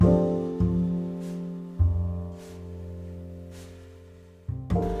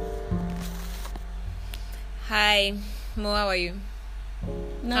Hi, Mo, how are you?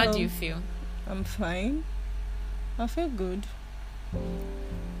 No, How do you feel? I'm fine. I feel good.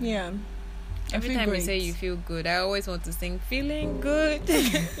 Yeah, I Every feel time you great. say you feel good, I always want to sing feeling good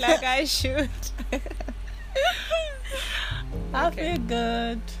like I should. I Okay. feel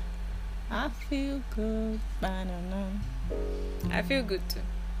good. I feel good. Banana. I feel good too.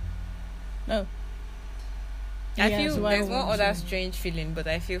 No. I Yes, feel why there's one won't other you? strange feeling, but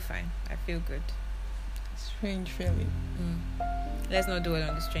I feel fine. I feel good. Strange feeling. Let's not dwell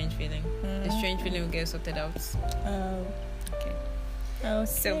on the strange feeling. The strange feeling will get sorted out. Oh. Okay. Okay.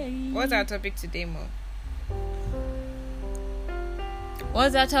 So, what's our topic today, Mo?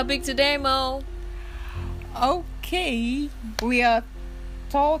 What's our topic today, Mo? Okay. We are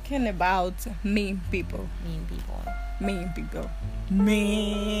talking about mean people. Mean people. Mean people.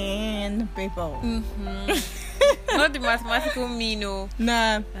 Mean people. Not the mathematical mean, no.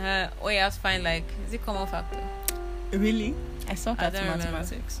 Nah, You have to find is it common factor? really? I suck I at don't remember.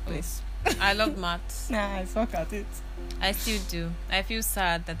 mathematics, please. I love maths. Nah, I suck at it. I still do. I feel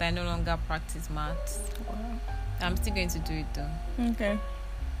sad that I no longer practice maths. Wow. I'm still going to do it though. Okay.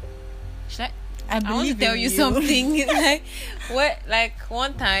 Should I I want to believe tell in you something.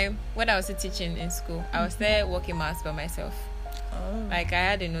 One time when I was still teaching in school, I was there working maths by myself. Oh. I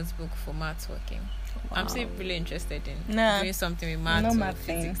had a notebook for maths working. I'm still really interested in Nah. doing something with maths Not or my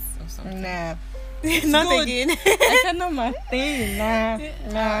thing. physics or something. Nah. Not good. again. I said not my thing. Nah.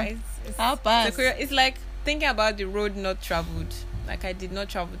 Nah. I'll pass. It's like thinking about the road not traveled. Like I did not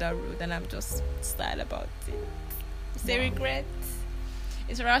travel that road, and I'm just sad about it. It's a Wow. regret.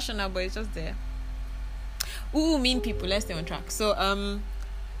 It's rational, but it's just there. Ooh, mean people. Let's stay on track. So,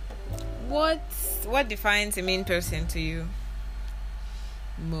 what defines a mean person to you,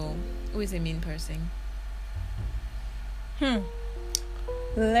 Mo? Who is a mean person?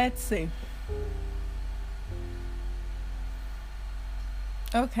 Let's see.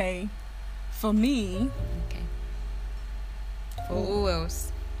 Okay. For me, Okay. For who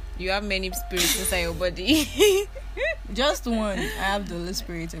else? You have many spirits inside your body. just one. I have the Holy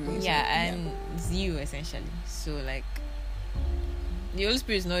Spirit in me. so, Yeah, and it's you essentially. So the Holy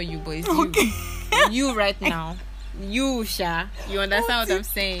Spirit is not you, but it's Okay. you. You right now. You, Sha. You understand what I'm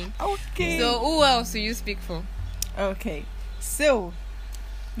saying? Okay. So who else do you speak for? Okay. So,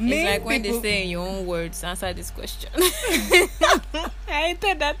 It's mean like when people, they say in your own words, answer this question. I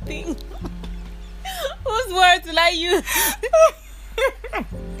hated that thing. Whose words will I use?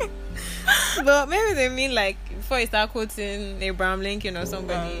 But maybe they mean before you start quoting Abraham Lincoln or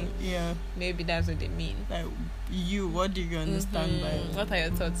somebody, yeah. maybe that's what they mean. Like you, what do you understand by? What are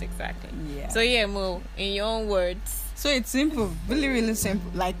your thoughts exactly? Yeah. So yeah, Mo, in your own words. So it's simple, really, really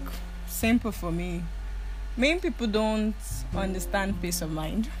simple. Like simple for me. Main people don't understand peace of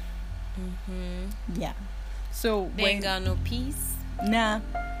mind. Yeah. So They ain't got no peace.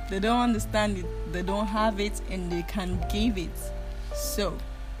 they don't understand it. They don't have it, and they can give it. So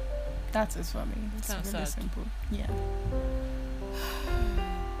that's it for me. It's Sounds really sad. simple. Yeah.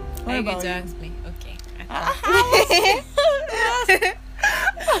 Are you going about to you? ask me? Okay.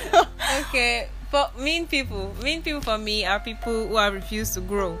 Okay. But mean people for me are people who have refused to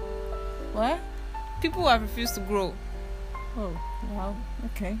grow. What? People who have refused to grow. Oh, wow.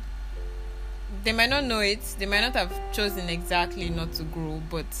 Okay. They might not know it. They might not have chosen exactly not to grow,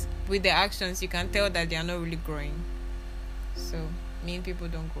 but with their actions, you can tell that they are not really growing. So, mean people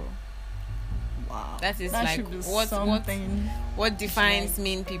don't grow. Wow. That is should be what something. what defines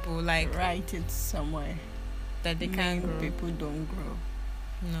mean people, Write it somewhere. that they can't Mean grow. people don't grow.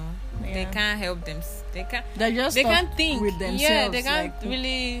 No, Yeah. they can't help them. They can't. They just They stuck can't think with themselves. Yeah, they can't like,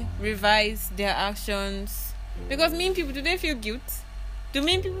 really revise their actions. Because mean people, do they feel guilt? Do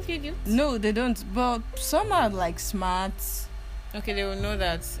mean people feel guilt? No, they don't. But some are like smart. Okay, they will know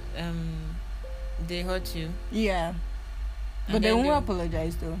that they hurt you. Yeah. And But they then won't they'll-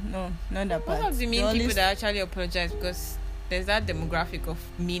 apologize though. No, not that part. What of the mean They people always- that actually apologize? Because there's that demographic of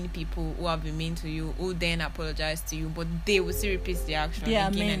mean people who have been mean to you, who then apologize to you, but they will still repeat the action they are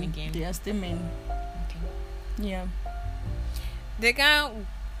again men. and again. They are still men. Okay. Yeah. They can't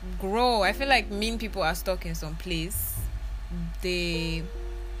grow. I feel like mean people are stuck in some place. They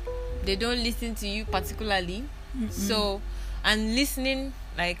don't listen to you particularly. So, and listening,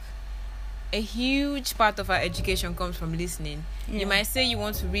 a huge part of our education comes from listening. Yeah. You might say you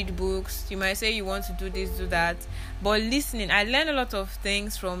want to read books, you might say you want to do this, do that, but listening, I learned a lot of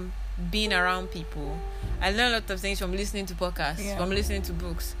things from being around people. I learned a lot of things from listening to podcasts, Yeah. from listening to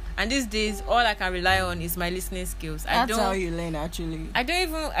books. And these days, all I can rely on is my listening skills. That's how you learn actually. I don't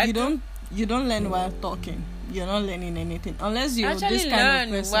even. You don't learn while talking. you're not learning anything unless you're Actually this kind learn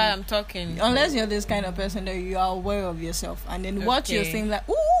of person. while I'm talking. Unless you're this kind of person that you are aware of yourself, and then what you're Okay. saying, like,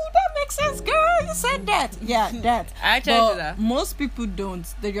 ooh, that makes sense, girl. You said that. Yeah, that. I actually But do that. most people don't.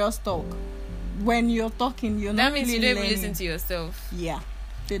 They just talk. When you're talking, you're That not means really you don't even learning. listen to yourself. Yeah,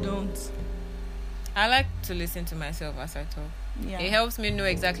 they don't. I like to listen to myself as I talk. Yeah. It helps me know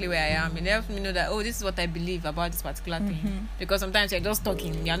exactly where I am. It helps me know that, oh, this is what I believe about this particular thing. Mhm. Because sometimes you're just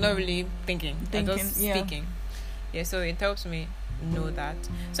talking, you're not really thinking. You're just yeah. speaking. Yeah, so it helps me know that.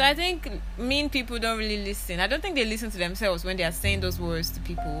 So I think mean people don't really listen. I don't think they listen to themselves when they are saying those words to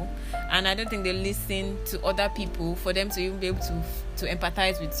people. And I don't think they listen to other people for them to even be able to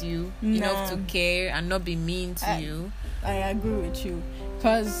empathize with you, enough to care and not be mean to you. I agree with you.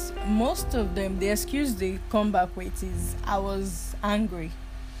 Because most of them, the excuse they come back with is, I was angry.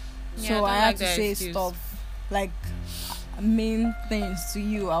 Yeah, So I don't I had like to that say excuse. stuff. Like, mean things to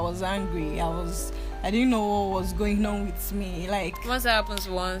you. I was angry. I didn't know what was going on with me. Like, Once that happens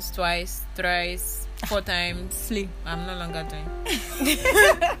once, twice, thrice, 4 times, sleep. I'm no longer doing.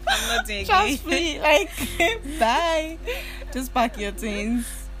 I'm not doing Trust it. me. Like, bye. Just pack your things.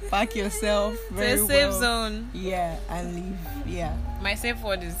 Pack yourself It's very a safe well. zone. Yeah, and leave. Yeah. My safe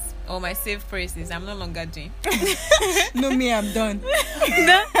word is, or my safe phrase is, I'm no longer doing. No, me, I'm done.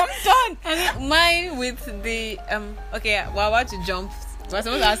 I'm done. And mine with the okay, well, I want to jump. I was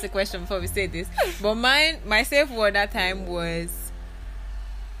supposed to ask a question before we say this, but my safe word that time was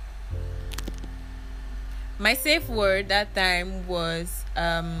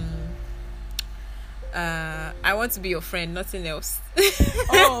I want to be your friend, nothing else.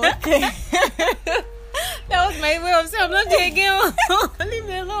 Oh, okay. That was my way of saying I'm not doing again. Leave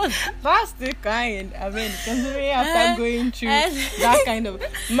me alone. That's still kind. I mean, considering after going through that kind of,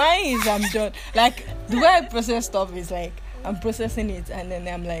 mine is I'm done. Like, the way I process stuff is like I'm processing it, and then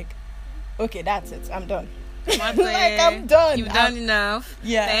I'm like, okay, that's it. I'm done. Like, I'm done. You've done enough.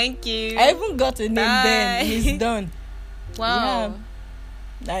 Yeah. Thank you. I even got a name Bye. then. He's done. Wow.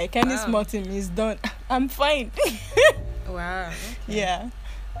 Like Kenny Wow. Smartin, he's done. I'm fine. Wow. Okay. Yeah.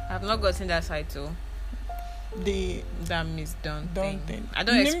 I've not gotten that side too. The That misdone Done thing. thing. I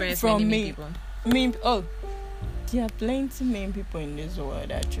don't Name experience from many me. people. mean, there are plenty mean people in this world.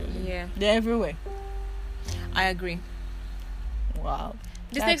 Actually, Yeah, they're everywhere. I agree. Wow.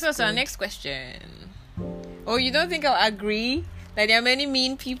 This That's takes us to our good. next question. Oh, you don't think I'll agree that there are many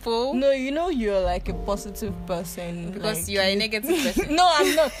mean people? No, you're like a positive person Because like, you are a negative person. No,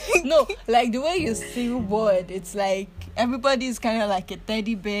 I'm not. No, like the way you see word, it's like everybody's kind of like a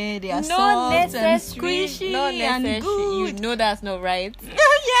teddy bear. They are soft and squishy Not and necessary. good. You know that's not right. Yeah,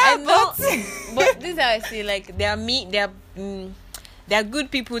 I know, but but this is how I say. Like they are mean. They are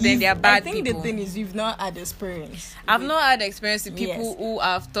good people. Then they are bad I think people. the thing is you've not had experience. I've not had experience with people Yes. who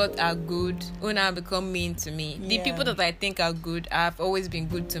I've thought are good who now become mean to me. The Yeah. people that I think are good have always been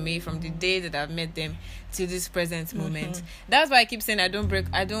good to me from the day that I've met them to this present moment. That's why I keep saying I don't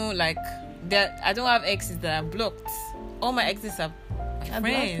have exes that are blocked. All my exes are my Black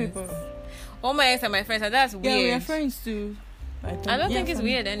friends. people. All my exes are my friends, and that's weird. Yeah, we are friends too. I don't think it's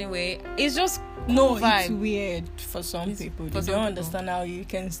weird anyway. It's just No, vibe. it's weird for some It's people. for They some don't people. understand how you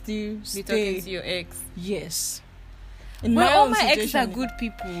can still be stay. talking to your ex. Yes. In Well, my all own my exes are situation- good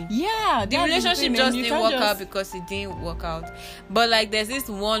people. Yeah, The that's relationship thing, just and you didn't can't work out just- because it didn't work out. But like there's this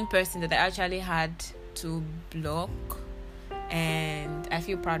one person that I actually had to block, and I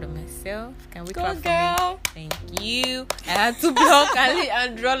feel proud of myself. Can we Go clap for me? girl. Thank you. I had to block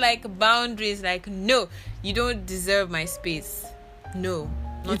and draw like boundaries. Like, no, you don't deserve my space. No,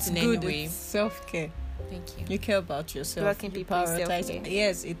 not It's in good. any way. It's self-care. Thank you. You care about yourself. Blocking You people is prioritize- self-care.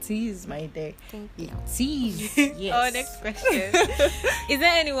 Yes, it is, my dear. Thank It you. is. Yes. Oh, next question. Is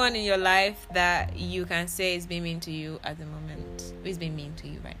there anyone in your life that you can say is being mean to you at the moment? Who is being mean to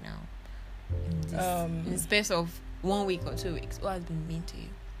you right now? In the space of 1 week or 2 weeks, who has been mean to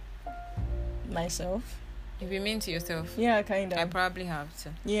you? Myself. You've been mean to yourself. Yeah, kind I of. probably have to.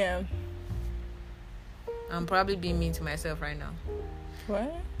 Yeah. I'm probably being mean to myself right now.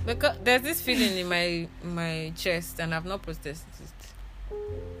 What? Because there's this feeling in my chest and I've not processed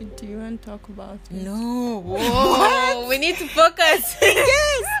it. Do you want to talk about it? No. Whoa. We need to focus.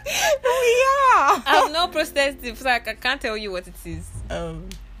 Yes, we are. I've not processed it, so I can't tell you what it is.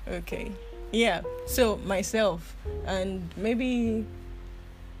 Okay. Yeah. So myself and maybe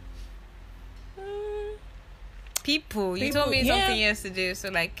People. You People, told me yeah. something yesterday, so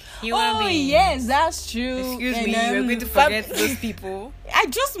like human beings. yes, that's true. Excuse And, me, you're going to forget those people. I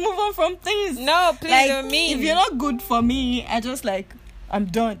just move on from things. No, please Like, don't mean. if you're not good for me, I just like I'm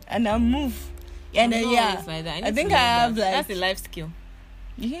done and I move. And then I'm not always like that. I need think to I learn have that. like That's a life skill.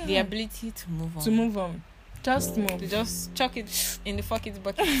 yeah The ability to move on. to move on. Just move. Just chuck it in the fuck it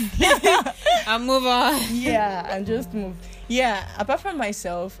bucket and move on. Yeah, and just move. Yeah, apart from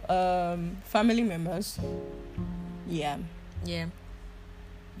myself, family members. Yeah,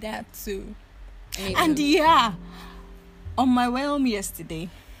 that too. And yeah, on my way home yesterday,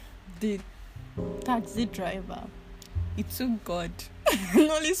 the taxi driver, it took God and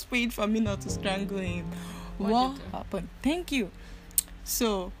Holy Spirit for me not to strangle him. What happened? Thank you.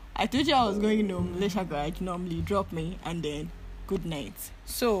 So I told you I was going to Malaysia Garage, normally drop me and then good night.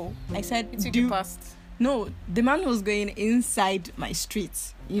 So I said, it took you past. No, the man was going inside my street,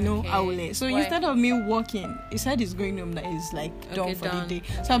 Aule. So instead of me walking, he said he's going home, that he's like done for the day.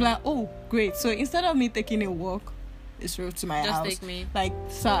 So I'm like, oh, great. So instead of me taking a walk, it's road to my house. Just take me. Like,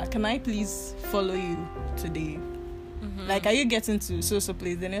 sir, can I please follow you today? Like, are you getting to so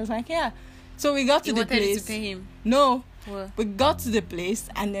place? Then he was like, yeah. So we got to the place. You wanted to pay him? No. What? We got to the place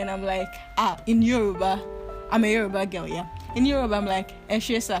and then I'm like, in Yoruba, I'm a Yoruba girl, yeah. In Yoruba, I'm like,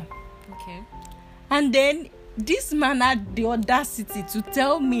 Eshesa. Okay. And then this man had the audacity to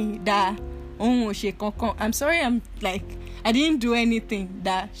tell me that, I'm sorry, I'm like, I didn't do anything.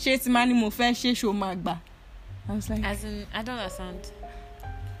 That I was like, as in, I don't understand.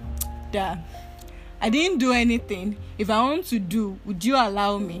 That I didn't do anything. If I want to do, would you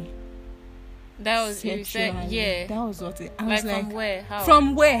allow me? That was you said, yeah. That was what it. I like, was like, from where? How?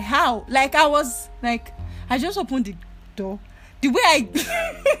 From where? How? Like I was like, I just opened the door. The way I,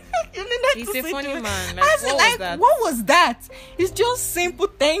 he's a funny man. Like, I was what like, was that? what was that? It's just simple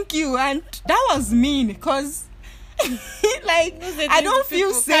thank you, and that was mean because, like, I don't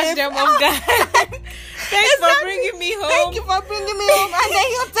feel safe. Thanks for bringing me home. Thank you for bringing me home, and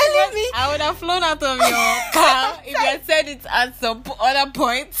then you're telling me I would have flown out of your car if you had said it at some other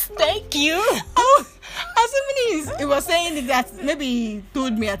point. Thank you. Oh, assuming it was saying that maybe he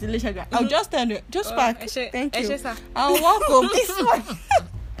told me at the Elisha, I'll just tell you, just back. Thank you. I'll walk home. This one.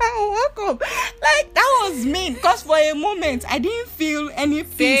 I'll walk home. Like that was mean because for a moment I didn't feel any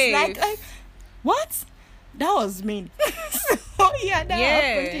peace. Like what? That was mean. So yeah, that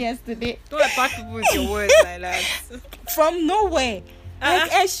happened yesterday. Don't attack people with your words like that. From nowhere.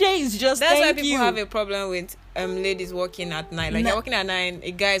 Like Eshe is just that's why people have a problem with ladies walking at night. Like you're walking at night,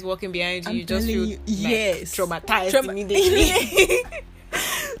 a guy is walking behind you, you just feel traumatized immediately.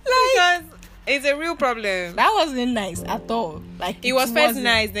 Because it's a real problem. That wasn't nice at all. Like it was first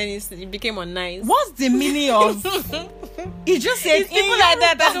nice, then it became unnice. What's the meaning of? He just said people like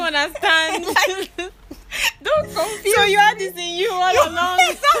that don't understand. Don't confuse. So you had this in you all along.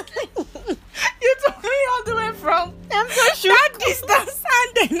 Exactly. You took me all the way from that distance,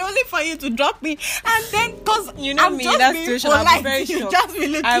 and then only for you to drop me, and then because I'm me in that situation, I'll be very shocked. Just be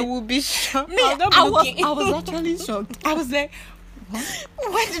looking. I will be shocked. Me, I was actually shocked. I was like, what?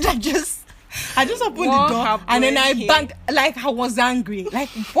 Why did I just opened the door and then I banged like I was angry. Like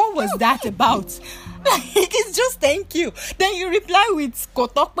what was that about? Like it's just thank you. Then you reply with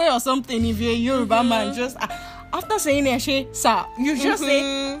Kotokpe or something if you're a Yoruba man. Just after saying Eshe, sir, you just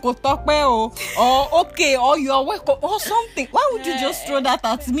say Kotokpe or okay or you are welcome or something. Why would you just throw that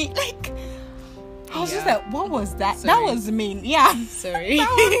at me? Like I was just like, what was that? Sorry. That was mean. Yeah. Sorry. That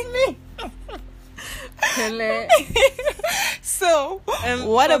was mean. So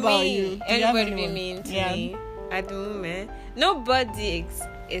what about you? Do anybody be mean to me at the moment? Nobody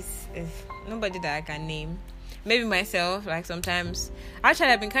is nobody that I can name. Maybe myself. Like sometimes actually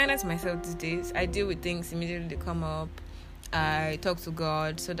I've been kinder to myself these days. I deal with things immediately they come up. I talk to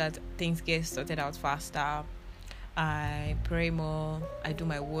God so that things get sorted out faster. I pray more. I do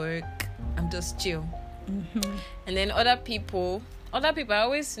my work. I'm just chill. And then other people I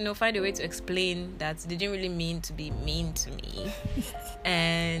always find a way to explain that they didn't really mean to be mean to me.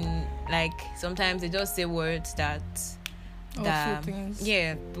 And like sometimes they just say words that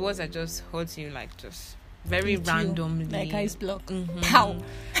the words that just hurt you, like just very randomly, like ice block. Pow.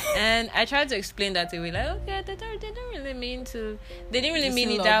 And I tried to explain that away, like okay, they didn't really mean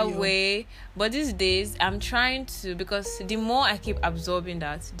it that way. But these days I'm trying to, because the more I keep absorbing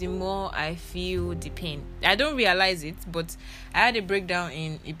that, the more I feel the pain. I don't realize it, but I had a breakdown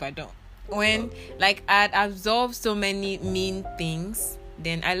in Ibadan when like I'd absorbed so many mean things.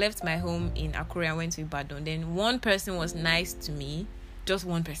 Then I left my home in Akure and went to Ibadan. Then one person was nice to me. Just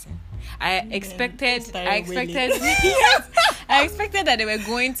one person. I expected that they were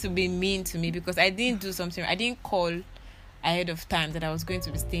going to be mean to me because I didn't do something. I didn't call ahead of time that I was going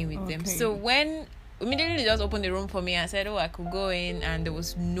to be staying with them. So when immediately they just opened the room for me and said, I could go in, and there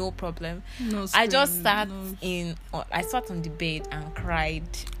was no problem. I just sat I sat on the bed and cried.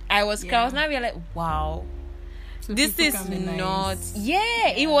 I was now like, wow, So this people is can be nice. not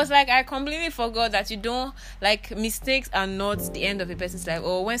it was like I completely forgot that you don't, like, mistakes are not the end of a person's life.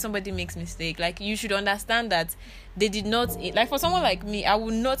 Or when somebody makes mistake, like, you should understand that they did not, like, for someone like me, I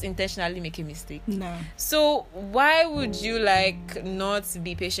would not intentionally make a mistake. No. So why would you, like, not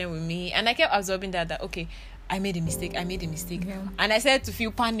be patient with me? And I kept absorbing that okay, I made a mistake. Yeah. And I started to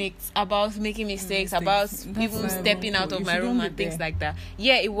feel panicked about making mistakes, about That's even stepping out of my room and things like that.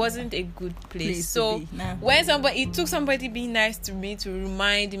 Yeah, it wasn't a good place. So when it took somebody being nice to me to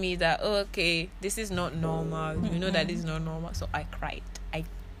remind me that, okay, this is not normal. You know that this is not normal. So I cried. I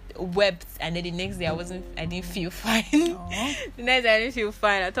wept, and then the next day I didn't feel fine. The next day I didn't feel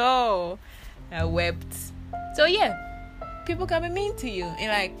fine at all. I wept. So yeah, people can be mean to you in,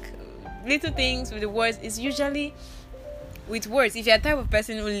 like, little things with the words. It's usually with words. If you're the type of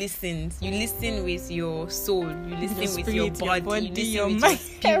person who listens, you listen with your soul, you listen with your body, you listen your with mind, your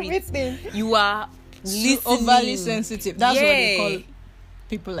spirit. everything. You are listening. Overly sensitive. That's what they call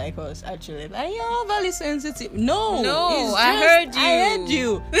people like us, actually. Like, you're overly sensitive. No, I heard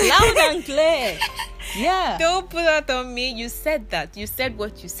you loud and clear. Yeah. Don't put that on me. You said that. You said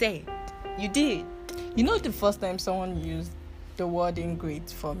what you said. You did. You know, the first time someone used the word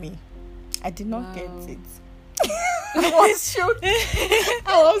ingrate for me, I did not get it. I was shocked. I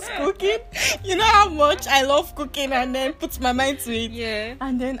was cooking. You know how much I love cooking, and then put my mind to it. Yeah.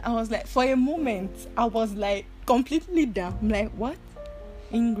 And then I was like, for a moment, I was like completely down. I'm like, what?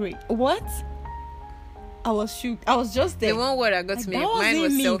 Ingrate? What? I was shocked. I was just there. The one word that got to me, mine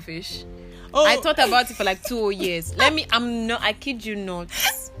was selfish. Oh. I thought about it for like 2 years. I kid you not.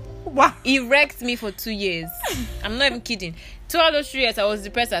 Wow. It wrecked me for 2 years. I'm not even kidding. 2 out of those 3 years, I was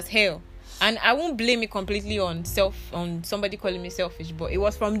depressed as hell. And I won't blame it completely on somebody calling me selfish, but it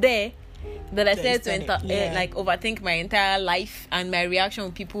was from there that I started to overthink my entire life and my reaction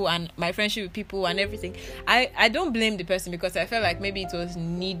with people and my friendship with people and everything. I don't blame the person, because I felt like maybe it was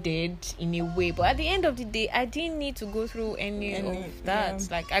needed in a way, but at the end of the day, I didn't need to go through any of that. Yeah.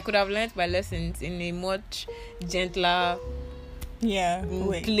 Like, I could have learned my lessons in a much gentler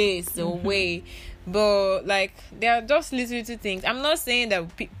place or way. But, like, there are just little things. I'm not saying that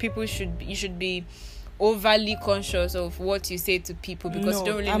you should be overly conscious of what you say to people, because you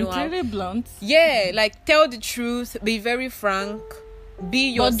don't really know how. I'm pretty blunt. Yeah, like, tell the truth, be very frank, be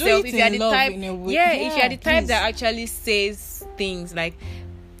yourself. But do it if you're in the love type, in a way. if you're the type please. that actually says things, like,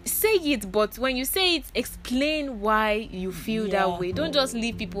 say it, but when you say it, explain why you feel that way. Don't just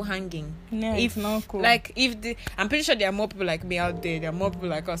leave people hanging. No, it's not cool. Like, I'm pretty sure there are more people like me out there. There are more people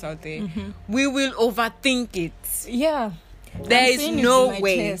like us out there. We will overthink it. Yeah. There is no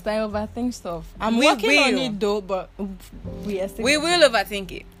way. I overthink stuff. I'm working on it though, but we will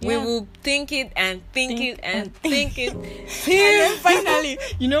overthink it. Yeah. We will think it and think it and think it. And then finally,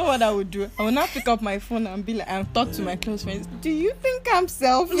 you know what I would do? I will now pick up my phone and be like, and talk to my close friends. Do you think I'm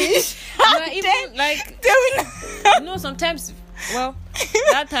selfish? Even like, no, sometimes. Well,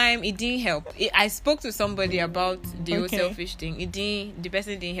 that time it didn't help. I spoke to somebody about the whole selfish thing. The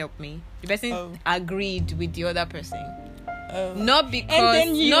person didn't help me. The person agreed with the other person. Not because. And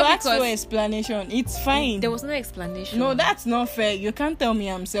then you asked for explanation. It's fine. There was no explanation. No, that's not fair. You can't tell me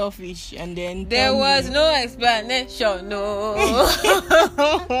I'm selfish and then there was no explanation. No.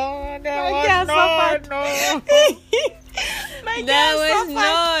 There was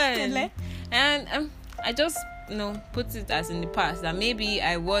none. And I just put it as in the past that maybe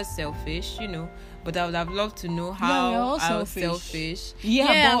I was selfish, but I would have loved to know how I was selfish.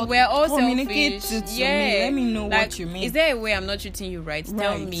 Yeah, we're all communicate selfish. To me. Let me know like, what you mean. Is there a way I'm not treating you right?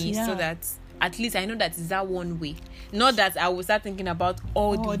 Tell me so that at least I know that is that one way. Not that I will start thinking about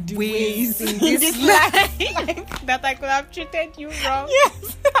all the ways in this life that I could have treated you wrong.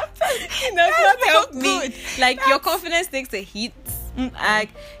 Yes. It does not help me. Like, your confidence takes a hit. Like,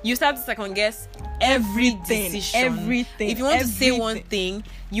 you start to second guess everything. If you want to say one thing,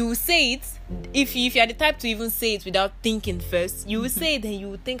 you will say it. If you're the type to even say it without thinking first, you will say it, then you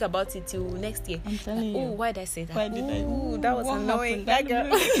will think about it till next year. I'm telling you. Oh, why did I say that? Why did I? That was annoying. That girl.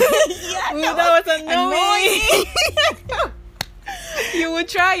 that was annoying. You will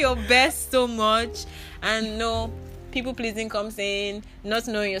try your best so much, and no, people pleasing comes in, not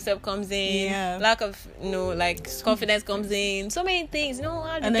knowing yourself comes in, lack of confidence comes in, so many things.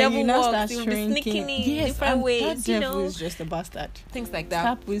 How the devil works. You'll be sneaking in different ways. That devil is just a bastard. Things like that.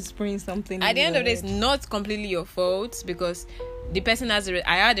 Stop whispering something. At the end of the day, it's not completely your fault, because the person I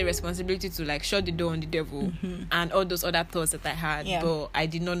had the responsibility to shut the door on the devil and all those other thoughts that I had, but I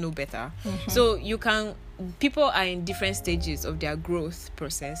did not know better. So you can people are in different stages of their growth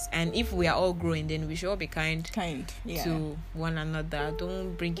process, and if we are all growing, then we should all be kind to one another.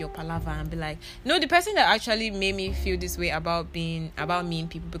 Don't bring your palaver and be like, no, the person that actually made me feel this way about mean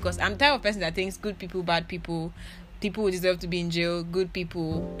people, because I'm the type of person that thinks good people, bad people who deserve to be in jail, good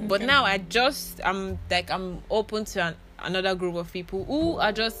people. Okay. But now I'm open to another group of people who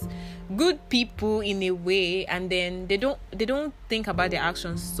are just good people in a way, and then they don't think about their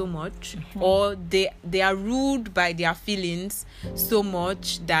actions so much, or they are ruled by their feelings so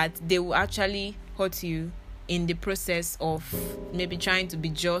much that they will actually hurt you in the process of maybe trying to be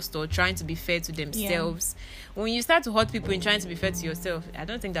just or trying to be fair to themselves. When you start to hurt people in trying to be fair to yourself, I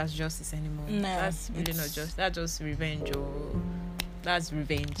don't think that's justice anymore. No, that's really not just. That's just revenge, or that's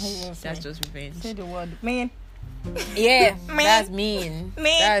revenge. That's just revenge. Say the word, man. Yeah, that's mean.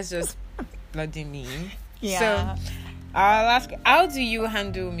 That's just bloody mean. Yeah. So I'll ask, how do you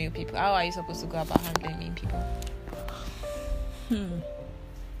handle mean people? How are you supposed to go about handling mean people?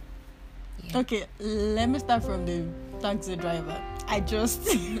 Yeah. Okay, let me start from the taxi driver. I just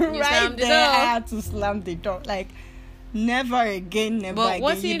right there I had to slam the door. Like, never again, never but again.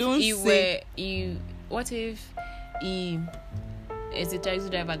 What if you don't say. What if he is a taxi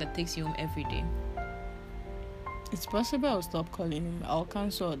driver that takes you home every day? It's possible I'll stop calling him. I'll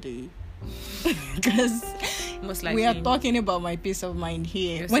cancel the because most likely we are talking about my peace of mind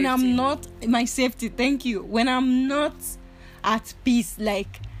here. Your when safety. I'm not my safety, thank you. When I'm not at peace,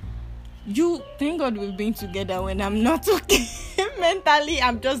 like you, thank God we've been together. When I'm not okay mentally,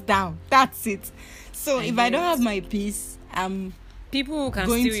 I'm just down. That's it. So if I don't have my peace, people who can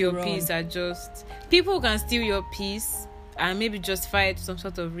steal your peace are just people who can steal your peace and maybe justify it to some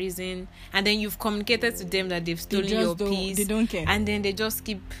sort of reason, and then you've communicated to them that they've stolen your peace. They don't care, and then they just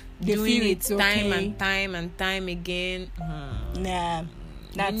keep doing it time and time again. Nah,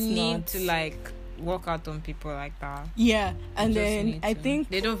 that's you need not to like work out on people like that. Yeah, and then I think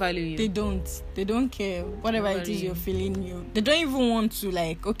they don't value you. They don't care whatever it is you're feeling. They don't even want to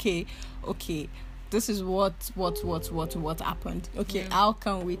like. Okay. This is what happened. Okay, how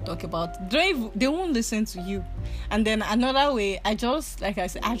can we talk about? They won't listen to you. And then another way, I just like I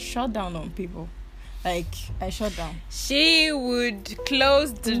said, I shut down on people. Like I shut down. She would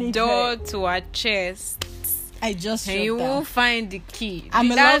close the door to her chest. I just shut and you down. won't find the key.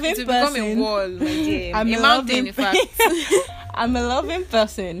 I'm a loving to person. Become a wall, my dear. I'm a mountain, in fact. I'm a loving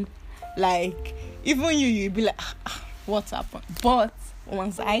person. Like even you be like, what's happened? But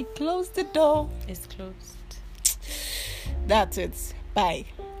once I close the door, it's closed. That's it. Bye.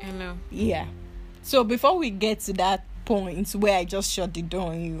 I know. Yeah. So before we get to that point where I just shut the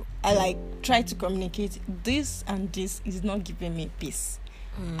door on you, I like try to communicate this and this is not giving me peace.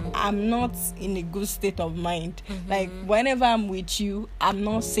 I'm not in a good state of mind. Like whenever I'm with you, I'm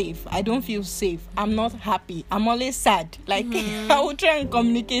not safe. I don't feel safe. I'm not happy. I'm always sad. Like I will try and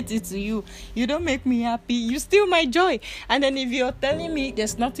communicate it to you. You don't make me happy. You steal my joy. And then if you're telling me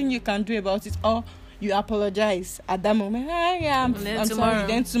there's nothing you can do about it, or you apologize at that moment, I'm sorry.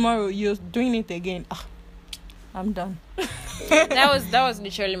 Then tomorrow you're doing it again. I'm done. that was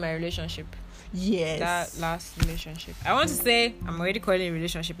literally my relationship. Yes. That last relationship. I want to say I'm already calling it a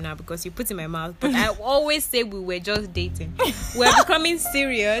relationship now because you put it in my mouth. But I always say we were just dating. We're becoming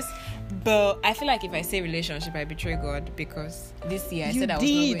serious. But I feel like if I say relationship, I betray God, because this year I said I was not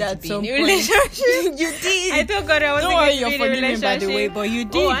going to be in a relationship. You did. I told God I wasn't going to be in a relationship. By the way, but you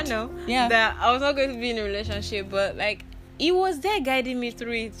did. Oh, I know. Yeah. That I was not going to be in a relationship, but like he was there guiding me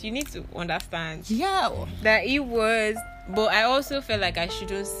through it. You need to understand. Yeah. That he was. But I also felt like I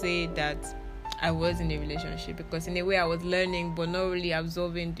shouldn't say that I was in a relationship, because in a way I was learning but not really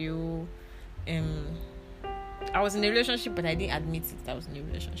absorbing the whole I was in a relationship but I didn't admit it that I was in a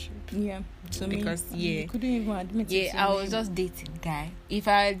relationship. Yeah. So because you couldn't even admit it. Yeah, I was just dating guy. If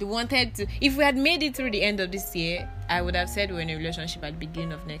we had made it through the end of this year, I would have said we were in a relationship at the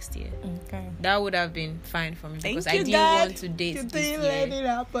beginning of next year. Okay. That would have been fine for me, because I didn't want to date this year. Let it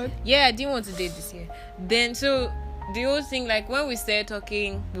happen. Yeah, I didn't want to date this year. Then so the whole thing, like when we started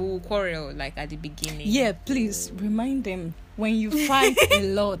talking, we will quarrel like at the beginning. Yeah, please remind them when you fight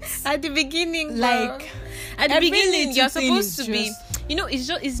a lot at the beginning. Like at the beginning, you're supposed to be. You know,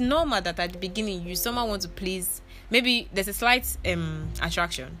 it's normal that at the beginning you somehow want to please. Maybe there's a slight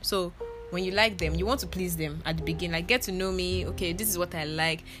attraction. So when you like them, you want to please them at the beginning. Like, get to know me. Okay, this is what I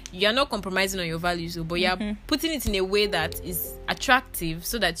like. You're not compromising on your values, but you're putting it in a way that is attractive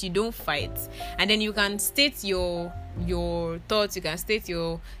so that you don't fight. And then you can state your thoughts, you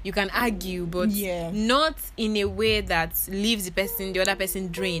can argue, but not in a way that leaves the other person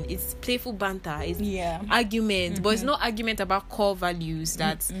drained. It's playful banter, it's argument, but it's not argument about core values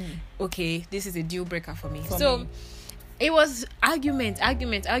that okay, this is a deal breaker for me. It was argument,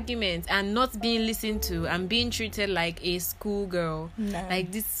 and not being listened to and being treated like a schoolgirl.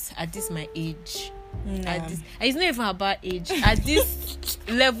 Like this at this my age. It's not even about age. At this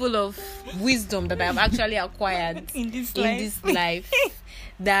level of wisdom that I have actually acquired in this life,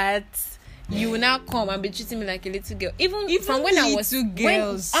 that you will now come and be treating me like a little girl. Even from when I was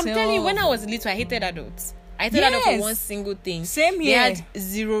girls. I'm telling you, when I was little, I hated adults. I told adults for one single thing. Same here. They had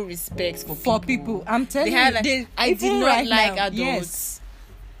zero respect for people. I'm telling you, I did not like adults.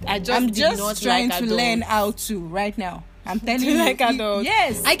 I'm just trying to learn how to right now. I'm telling you, like adults.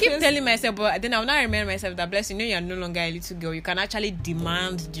 Yes, I keep telling myself, but then I'll now remember myself that bless you, you're no longer a little girl. You can actually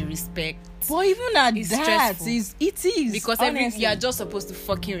demand the respect. But even at that, it is because you are just supposed to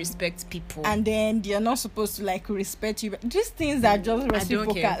fucking respect people, and then you're not supposed to like respect you. These things are just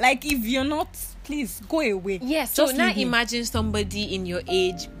reciprocal. Like if you're not, please go away. Yes. So now imagine somebody in your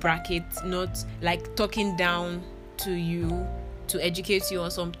age bracket not like talking down to you to educate you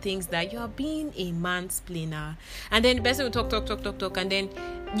on some things that you are being a mansplainer, and then the person will talk, and then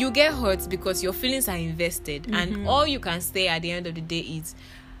you get hurt because your feelings are invested, and all you can say at the end of the day is,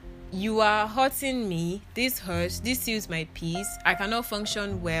 you are hurting me, this hurts, this steals my peace, I cannot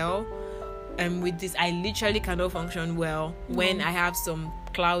function well with this. I literally cannot function well when I have some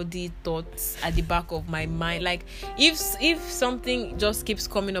cloudy thoughts at the back of my mind. Like if something just keeps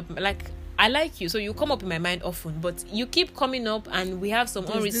coming up, like I like you, so you come up in my mind often, but you keep coming up and we have some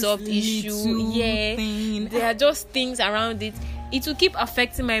unresolved issue. There are just things around it. It will keep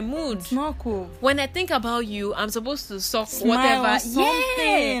affecting my mood. It's not cool. When I think about you, I'm supposed to suck smile whatever.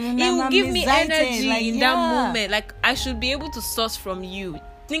 It will give me energy in that moment. Like I should be able to source from you.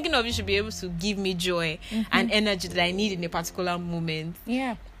 Thinking of you should be able to give me joy and energy that I need in a particular moment.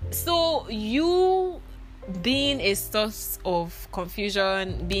 Yeah. So you being a source of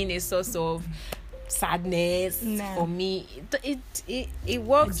confusion, being a source of sadness for me, it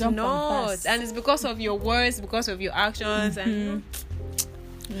works not, and it's because of your words, because of your actions, and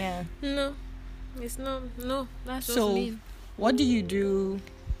it's not. That's just me. What do you do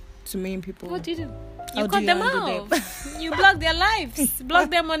to mean people? What do you do? You cut them out. You block their lives. Block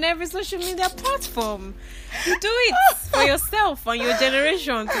them on every social media platform. You do it for yourself and your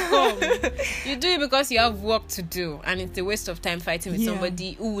generation to come. You do it because you have work to do, and it's a waste of time fighting with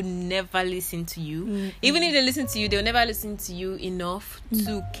somebody who will never listen to you. Even if they listen to you, they'll never listen to you enough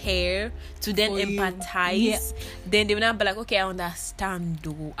to care, to then empathize. Then they will not be like, okay, I understand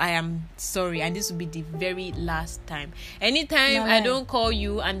though, I am sorry, and this will be the very last time. Anytime I don't call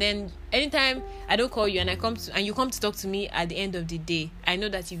you, and then anytime I don't call you and you come to talk to me at the end of the day, I know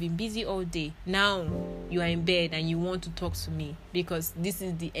that you've been busy all day. Now you are in bed and you want to talk to me because this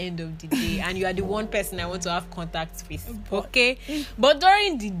is the end of the day and you are the one person I want to have contact with. Okay? But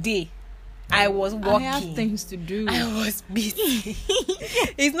during the day, I was working. I have things to do. I was busy.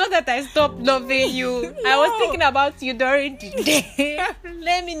 It's not that I stopped loving you. No. I was thinking about you during the day.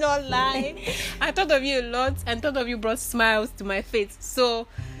 Let me not lie. I thought of you a lot, and thought of you brought smiles to my face. So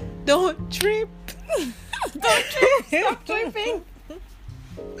don't trip. Don't trip. Stop tripping.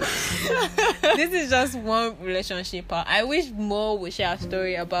 This is just one relationship. I wish more would share a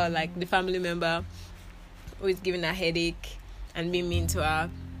story about like the family member who is giving a headache and being mean to her.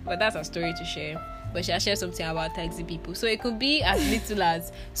 But that's a story to share. But she'll share something about toxic people. So it could be as little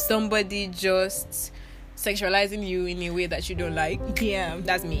as somebody just sexualizing you in a way that you don't like. Yeah.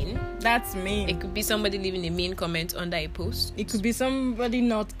 That's mean. That's mean. It could be somebody leaving a mean comment under a post. It could be somebody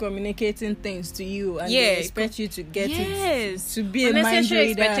not communicating things to you and they expect you to get it. To be a mind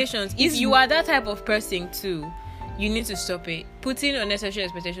reader. Expectations. If you are that type of person too, you need to stop it. Putting unnecessary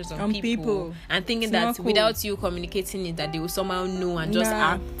expectations on people and thinking that without you communicating it, that they will somehow know and just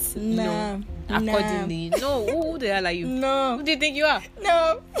act accordingly. No, who the hell are you? No. Who do you think you are?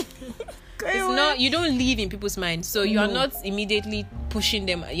 No. It's not. You don't live in people's minds, so you are not immediately pushing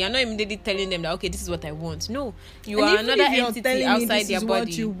them. You're not immediately telling them that, okay, this is what I want. No, you And are even another if you're entity telling me outside this their is body. what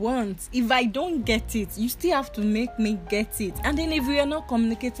you want. If I don't get it, you still have to make me get it. And then if we are not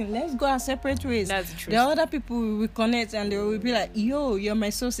communicating, let's go our separate ways. That's the truth. There are other people we will connect and they will be like, yo, you're my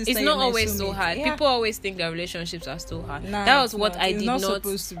soul sister. It's you're not my always so soulmate. hard. Yeah. People always think that relationships are so hard. Nah, That was it's what not. I It's did not not.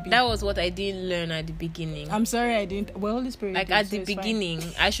 supposed to be. That was what I didn't learn at the beginning. I'm sorry I didn't. Well, Holy Spirit. Like did, at so the it's fine. beginning,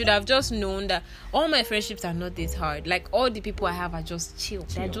 I should have just known that all my friendships are not this hard. Like all the people I have are just chill.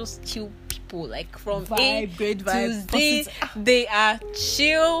 They're just chill people. Like from Vibe, great to vibe, Z, positive. they are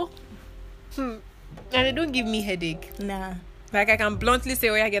chill. And they don't give me headache. Nah. Like I can bluntly say,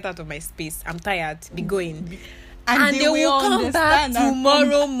 "Oh yeah, get out of my space. I'm tired. Be going." And They will come back understand and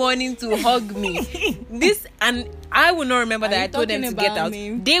tomorrow morning to hug me. This, and I will not remember Are that you I told them to talking get about out.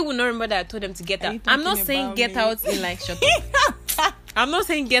 me? They will not remember that I told them to get Are out. you I'm not talking saying about get me? out in like shut up. I'm not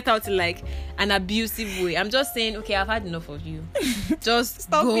saying get out in like an abusive way. I'm just saying, okay, I've had enough of you. Just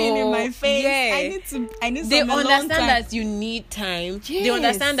Stop go. being in my face. Yeah. I need They some alone understand time. that you need time. They Yes.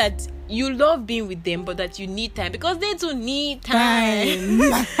 understand that you love being with them, but that you need time because they too need time.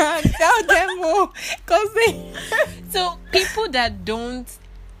 Tell them more. Because they. So people that don't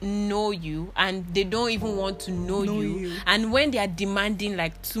know you and they don't even want to know you, and when they are demanding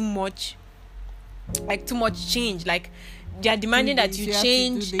like too much change, like they are demanding Do that this, you you have to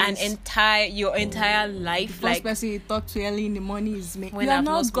change do an your entire life. First Like person you talk to early in the morning is me. When You are I've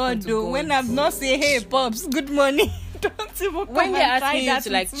not not spoken God to though. God. When I've not say, hey pops, good morning. Don't even come when they're and try asking you that to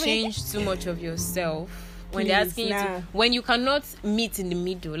like with me. change too much of yourself, when they're Please, asking you nah. to, when you cannot meet in the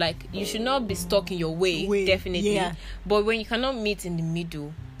middle, like you should not be stuck in your way, definitely. yeah. But when you cannot meet in the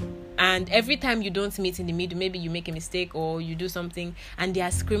middle, and every time you don't meet in the middle, maybe you make a mistake or you do something, and they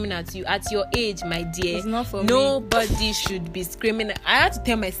are screaming at you at your age, my dear. It's not for me. Nobody should be screaming. I had to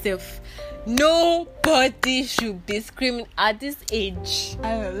tell myself, nobody should be screaming at this age.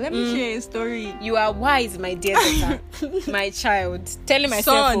 Let me share a story. You are wise, my dear daughter, my child. Telling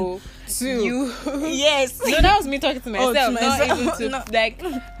myself, Son, oh, too. you. Yes. No, that was me talking to myself. to Not myself. even to No. like,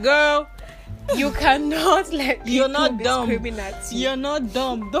 girl. You cannot let You're people not be dumb. screaming at you. You're not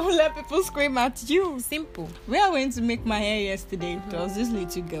dumb. Don't let people scream at you. Simple. We are going to make my hair yesterday. There was this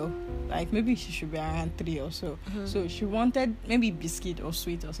little girl, like maybe she should be around 3 or so. So she wanted maybe biscuit or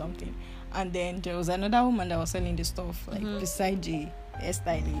sweet or something. And then there was another woman that was selling the stuff like beside the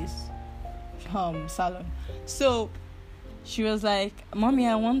hairstylist salon. So she was like, "Mommy,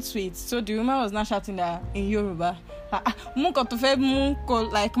 I want sweet." So the woman was not shouting that in Yoruba. Like,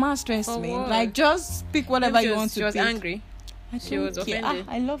 man, stress For me. what? Like, just pick whatever you want to She was pick. angry. She was don't care. offended.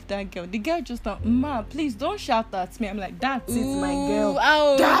 I love that girl. The girl just thought, "Ma, please don't shout at me." I'm like, "That's it, my girl.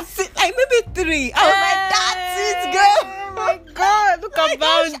 Ouch. That's it." Like maybe 3. I was like, "That's it, girl." Oh my God, look at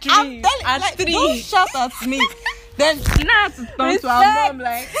boundary. I'm telling, At like, 3. don't shout at me. Then she now had to turn to her Respect. mom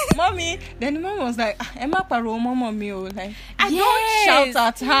like, "Mommy." Then the mom was like, "Emma paro mama me o." Like, I Yes. don't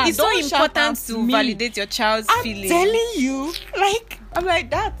shout at her. It's so Don't shout important at to me. validate your child's I'm feelings. telling you, like, I'm like,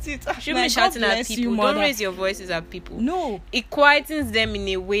 that's it. You shouldn't Like, be shouting God at bless people. you, Don't mother. raise your voices at people. No. It quietens them in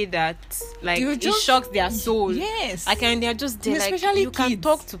a way that, like, You it just- shocks their soul. Yes. Like, and they're just there, like, Especially you can kids.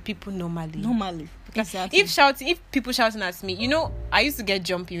 talk to people normally. Normally. Exactly. If people shouting at me, I used to get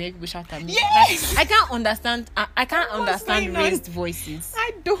jumpy when people shout at me. Yes. Like, I can't understand. I can't What's understand going on? raised voices.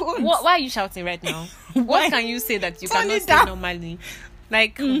 I don't. Why are you shouting right now? Why? What can you say that you Turn cannot it say down. normally?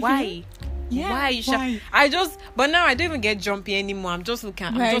 Like, why? Yeah, Why are you why? shouting? But now I don't even get jumpy anymore. I'm just looking.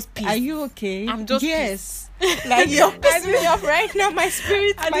 I'm Like, just pissed. are you okay? I'm just yes. Like, you're pissing me off right now. My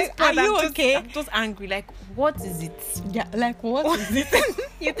spirit. At this Are point, you I'm okay? I'm just angry. Like, what is it? Yeah. Like, what is it?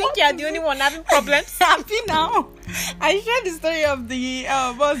 You think you're the only one having problems? Happy now. I shared the story of the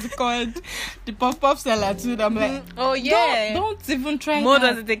what's it called, the pop seller too. I'm like, Oh yeah. don't even try. Mo that.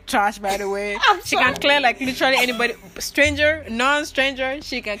 doesn't take trash, by the way. I'm She can sorry. clear like literally anybody, stranger, non-stranger.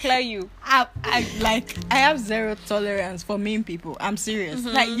 She can clear you. I have zero tolerance for mean people. I'm serious.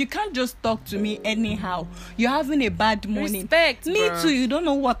 Like, you can't just talk to me anyhow. You're having a bad morning. Respect, Me bro. too. You don't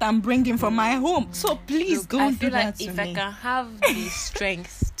know what I'm bringing from my home. So please Look, don't I do feel that like to if me. I can have the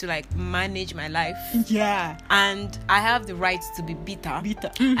strength to like manage my life, Yeah. and I have the right to be bitter.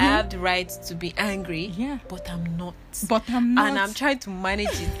 Bitter. I have the right to be angry. Yeah. But I'm not. But I'm not. And I'm trying to manage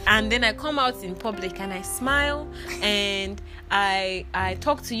it. And then I come out in public and I smile and I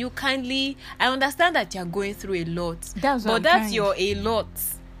talk to you kindly. I understand that you're going through a lot. That's what but I'm that's kind. your a lot.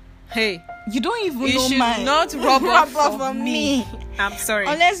 Hey, You don't even you know should mine. not rub off off on me. I'm sorry.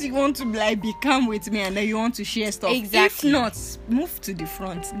 Unless you want to like be calm with me and then you want to share stuff. Exactly. If not, move to the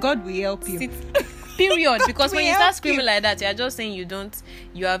front. God will help you. Sit. Period. Because when We you start help screaming you. like that, you're just saying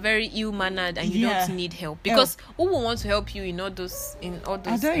you are very ill-mannered and you Yeah. don't need help. Because who will want to help you in all those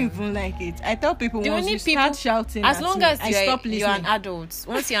I don't even like it. I tell people the once only you start shouting as at long me, as I stop you're an listening. adult.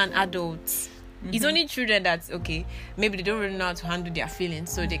 Once you're an adult, it's only children that okay, maybe they don't really know how to handle their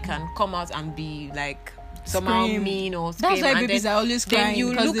feelings, so they can come out and be like somehow Scream. mean or scream. That's why and babies then, are always then crying you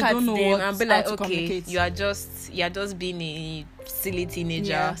because look they at don't know them what and be how like, to okay, communicate. you're just being a silly teenager.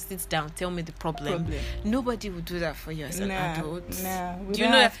 Yeah. Sit down, tell me the problem. Nobody will do that for you as an adult. Nah, we Do you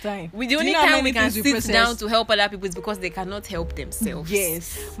don't know have time. the Do you only know how time many we can things we sit down process? to help other people is because they cannot help themselves.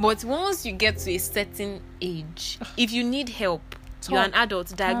 Yes. But once you get to a certain age, if you need help, you're an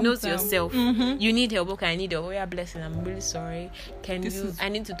adult, diagnose down. yourself. Mhm. You need help. Okay, I need help. Oh, yeah, blessing. I'm really sorry. I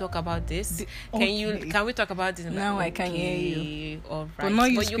need to talk about this. Can we talk about this? Now I can hear you. All right. But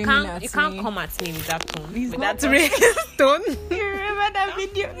not you screaming at you can't me. come at me with that tone. It's With not that raised tone. You remember that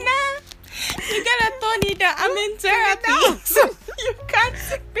video? Nah. You gotta tone it down. I'm in therapy. So you can't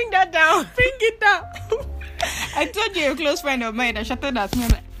Bring that down. bring it down. I told you a close friend of mine that shouted at me. I'm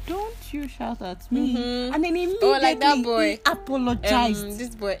like, don't you shout at me. Mhm. And then immediately like that boy. he apologized.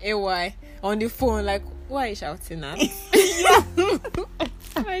 This boy AY on the phone, like, why are you shouting at? Yeah.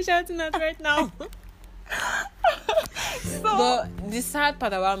 Why are you shouting at right now? So, But the sad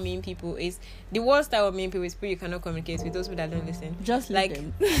part about mean people is the worst type of mean people is people you cannot communicate with, those people that don't listen. just like,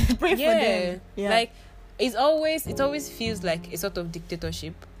 them. Pray for them. Yeah. Like it always feels like a sort of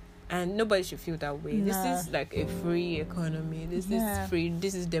dictatorship, and nobody should feel that way. Nah. This is like a free economy. This Yeah. is free.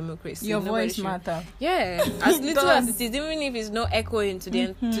 This is democracy. Your Nobody voice should- matter. Yeah, as It little as does. it is, even if it's not echoing to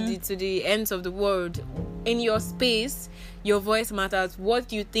the to the ends of the world, in your space, your voice matters.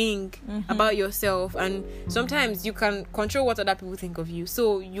 What you think about yourself, and sometimes you can control what other people think of you.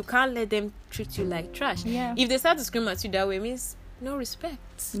 So you can't let them treat you like trash. Yeah. If they start to scream at you that way, it means no respect.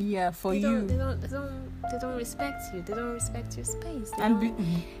 Yeah, for They you. don't respect you. They don't respect your space. They And don't,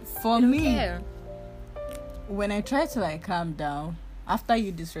 for they don't me, care. when I try to like calm down after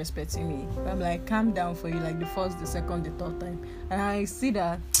you disrespecting me, I'm like calm down for you like the first, the second, the third time, and I see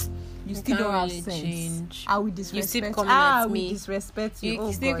that you still can't don't have really sense. change. I will disrespect. keep coming at I will me. disrespect you. You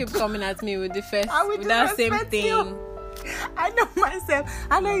Oh still God. keep coming at me with the first, I will with that same disrespect thing. you. I know myself,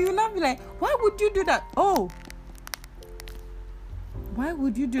 and then you not be like, why would you do that? Oh, why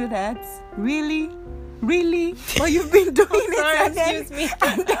would you do that? Really? But you've been doing it, Sorry, and then, excuse me.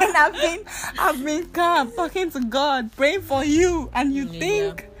 and then I've been calm, talking to God, praying for you, and you Yeah.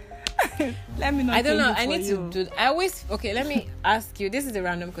 think, let me not. I don't know. change it I for need you. to do. I always okay. Let me ask you. This is a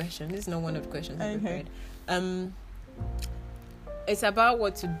random question. This is not one of the questions I Okay. prepared. It's about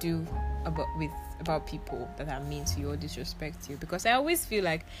what to do about people that are mean to you or disrespect you. Because I always feel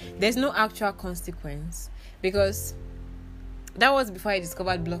like there's no actual consequence. Because that was before I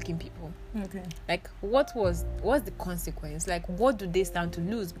discovered blocking people. Okay. Like, what's the consequence? Like, what do they stand to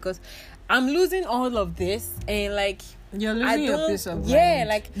lose? Because I'm losing all of this, and like, You're I losing your don't- peace of yeah, mind.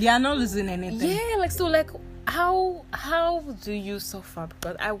 like- they are not losing anything. yeah, like, so like, how do you suffer?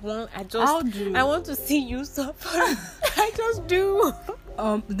 Because I want to see you suffer. I just do.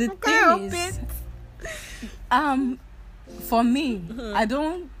 The can't thing help is, for me, I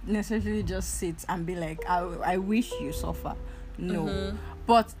don't necessarily just sit and be like, I wish you suffer. No.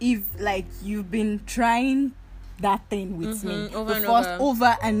 But if like you've been trying that thing with me Over and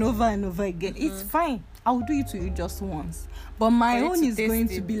over and over again, it's fine. I'll do it to you just once. But my For you own to is taste going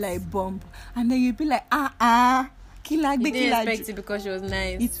to it. be like bump, and then you'll be like, You kilagbe, didn't expect it because she was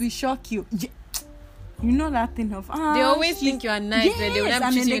nice. it will shock you. Yeah. You know that thing of They always she's- think you are nice, but they will Yes, never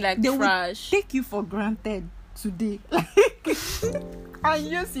and treat then you like they will trash. take you for granted today, and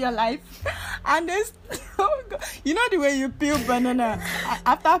use your life. And there's, oh God, you know the way you peel banana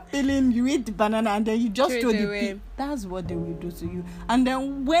after peeling, you eat the banana and then you just Throw throw it the away. peel. That's what they will do to you. And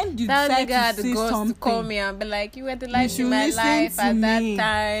then when you That decide nigga had to the say guts to something, call me and be like, you were the light should in my listen life to at me. that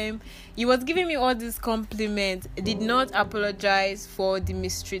time. He was giving me all these compliments, did not apologize for the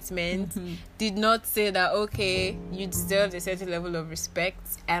mistreatment, did not say that, okay, you deserve a certain level of respect,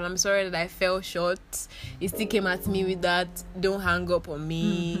 and I'm sorry that I fell short. He still came at me with that, don't hang up on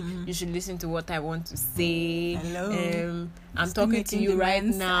me, you should listen to what I want to say. Hello. I'm Still talking to making you right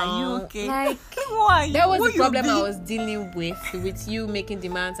demands. now. Are you okay? Like, Who are you? that was Who the you problem be? I was dealing with you making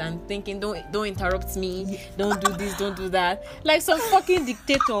demands and thinking, don't interrupt me, don't do this, don't do that, like some fucking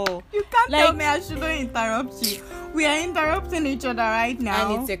dictator. You can't Like- tell me I shouldn't interrupt you. We are interrupting each other right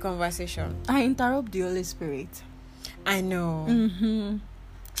now. And it's a conversation. I interrupt the Holy Spirit. I know.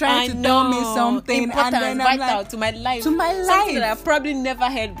 Trying to tell me something, important, and then I'm vital like, to my life. to my Something that life. I've probably never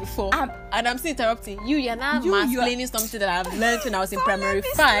heard before. I'm- And I'm still interrupting you. You're now You are- mansplaining something that I've learned when I was in "Don't primary let me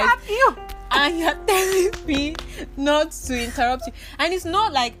 5. slap you." and you're telling me not to interrupt you. And it's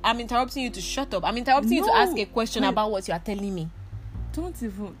not like I'm interrupting you to shut up. I'm interrupting you to ask a question about what you are telling me. Don't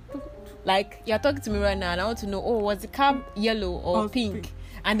even. Like, you're talking to me right now and I want to know, was the cab yellow or pink?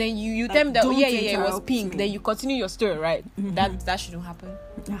 And then you tell me that, it was pink. Then you continue your story, right? That shouldn't happen.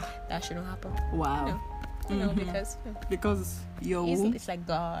 That shouldn't happen. Wow. No, because it's like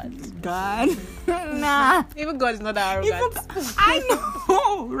God. Nah. Even God is not that arrogant. I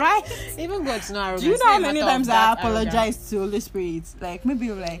know, right? Even God is not arrogant. Do you know how many times I apologize to Holy Spirit? Like, maybe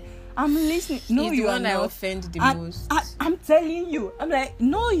you're like, I'm listening. No, he's you the are one not. I offend the most. I'm telling you. I'm like,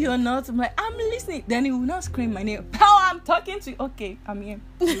 no, you're not. I'm like, I'm listening. Then he will not scream my name. Oh, I'm talking to you. Okay, I'm here.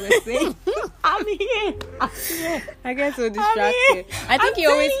 You were saying, I'm here. I get so distracted. I think he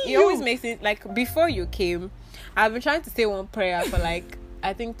always makes it like before you came. I've been trying to say one prayer for like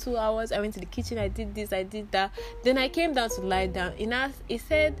I think 2 hours. I went to the kitchen. I did this. I did that. Then I came down to lie down. He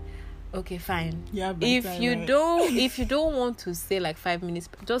said, okay, fine. Yeah, if you don't want to say like 5 minutes,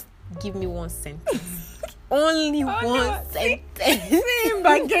 just give me one sentence. Only one sentence. Are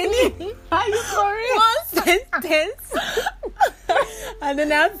you sorry? One sentence. And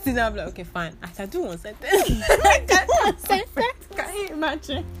then I have to sit down. I'm like, okay, fine. I can do one sentence. Can you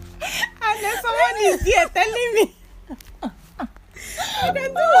imagine? And then someone is here telling me I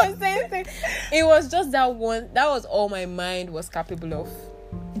can do one sentence. It was just that one. That was all my mind was capable of.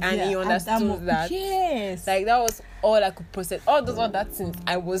 And he understood that. Yes. Like, that was all I could process. All those other things,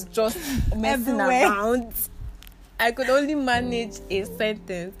 I was just messing around. I could only manage a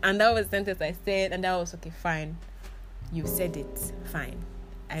sentence. And that was the sentence I said. And that was, okay, fine. You said it. Fine.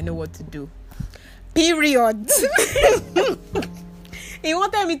 I know what to do. Period. He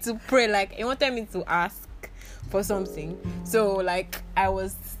wanted me to pray. Like, he wanted me to ask for something. So, like, I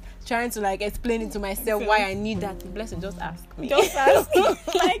was trying to like explain it to myself why I need that. Bless him, just ask me. Just ask.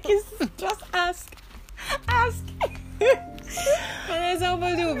 Like, it's just ask. And then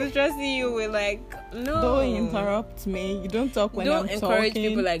somebody will be stressing you with like, no. Don't interrupt me. You don't talk when I'm talking. Don't encourage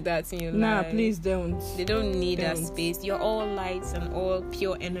people like that in your life. Nah, please don't. They don't need that space. You're all lights and all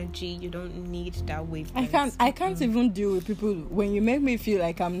pure energy. You don't need that wavelength. I can't even deal with people when you make me feel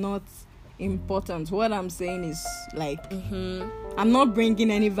like I'm not important. What I'm saying is like I'm not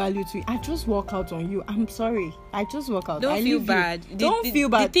bringing any value to you. I just walk out on you. I'm sorry. I just walk out. Don't feel bad. Don't feel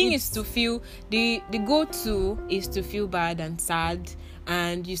bad. The thing is to feel the go-to is to feel bad and sad,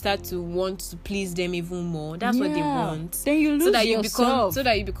 and you start to want to please them even more. That's what they want. Then you lose yourself. So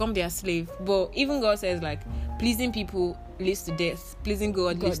that you become their slave. But even God says like pleasing people leads to death. Pleasing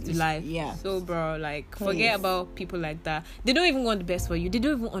God leads to life. Yeah. So bro, like forget about people like that. They don't even want the best for you. They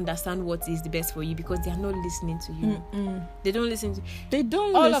don't even understand what is the best for you because they are not listening to you. They don't listen to. They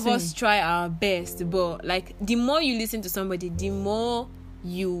don't. All of us try our best, but like the more you listen to somebody, the more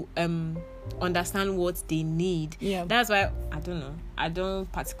you understand what they need. Yeah. That's why I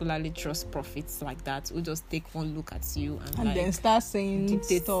don't particularly trust prophets like that who just take one look at you and like, then start saying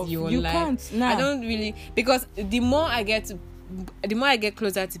stuff. Your you life. Can't. Nah. I don't really, because the more I get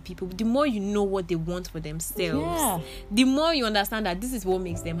closer to people, the more you know what they want for themselves. Yeah. The more you understand that this is what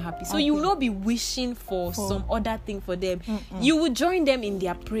makes them happy. So you will not be wishing for some other thing for them. You will join them in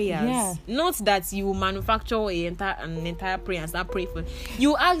their prayers. Yeah. Not that you will manufacture an entire prayer and start praying for.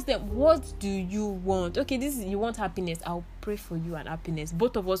 You ask them, what do you want? Okay, you want happiness. I'll pray for you and happiness.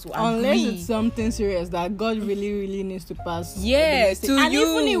 Both of us will agree. Unless it's something serious that God really, really needs to pass. Yeah, to and you.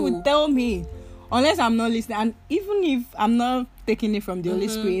 Even he would tell me. Unless I'm not listening, and even if I'm not taking it from the Holy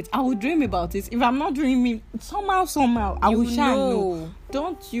Spirit, I will dream about it. If I'm not dreaming, somehow, I will know.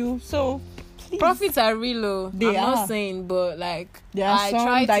 Don't you? So, please. Prophets are real. I'm not saying, but like there are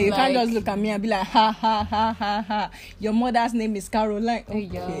some that you can't just look at me and be like, ha ha ha ha ha. Your mother's name is Caroline.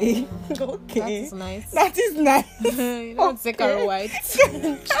 Okay, okay, that is nice. You don't say Carol White.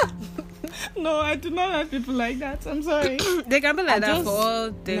 No, I do not have people like that. I'm sorry. They can be like that for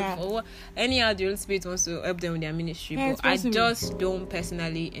all them. For anyhow, the Holy Spirit wants to help them with their ministry. Yeah, but I just don't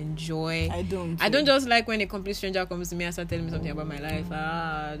personally enjoy. I don't just like when a complete stranger comes to me and starts telling me something about my life.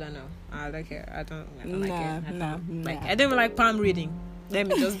 I don't know. I like it. I don't like it. I don't even like palm reading. Let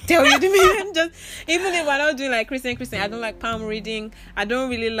me just tell you the meaning. Just even if I'm not doing like Christian, I don't like palm reading. I don't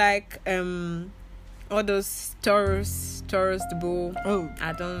really like all those Taurus the bull.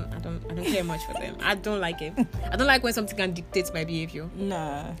 I don't care much for them. I don't like it. I don't like when something can dictate my behavior.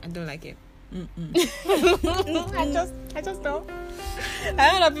 Nah, I don't like it. I just don't.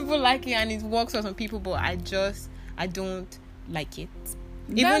 I know that people like it and it works for some people, but I don't like it.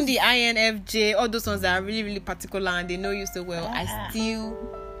 Even the INFJ, all those ones that are really, really particular and they know you so well, I still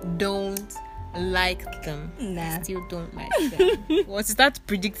don't like them. Nah. I still don't like them. Once you start to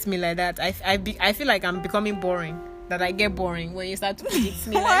predict me like that, I feel like I'm becoming boring. That I get boring when you start to predict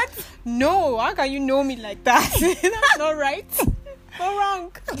me. What? Like, no, how can you know me like that? That's not right. Not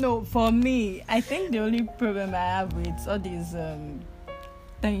wrong. No, for me, I think the only problem I have with all these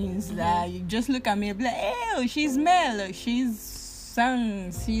things that you just look at me and be like, oh, she's male, she's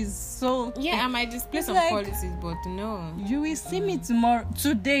sang, she's so... Yeah, I might display some like, policies, but no. You will see me tomorrow.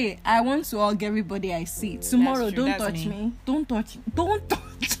 Today, I want to hug everybody I see. Tomorrow, true, don't that's touch me. me. Don't touch me.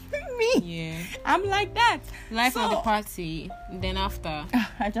 Yeah. I'm like that. Life So- at the party, then after.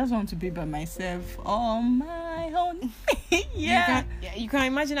 I just want to be by myself on my own. Yeah. You can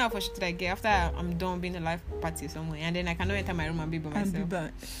imagine how frustrated I get after I'm done being a life party somewhere, and then I cannot enter my room and be by And myself. be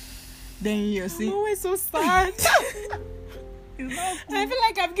by- Then you see. I'm always so sad. It's not I feel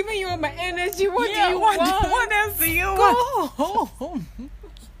like I've given you all my energy. What Yeah, do you what- want? what else do you Go want? home.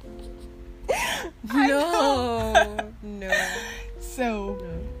 No. So,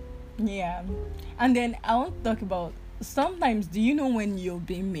 yeah. And then I want to talk about sometimes, do you know when you're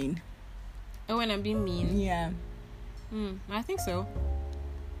being mean? Oh, when I'm being mean. Yeah. I think so.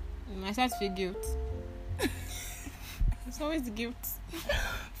 I start to feel guilt. It's always the guilt.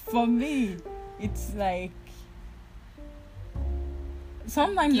 For me, it's like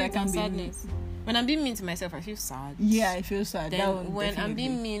sometimes I Guilt can and be sadness. When I'm being mean to myself, I feel sad. Yeah, I feel sad. That one Then when I'm definitely.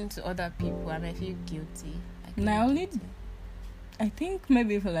 being mean to other people, I might feel guilty. Now only, I think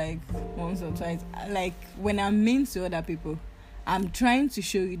maybe for like once or twice. Like when I'm mean to other people, I'm trying to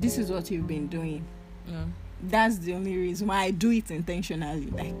show you this is what you've been doing. No. That's the only reason why I do it intentionally.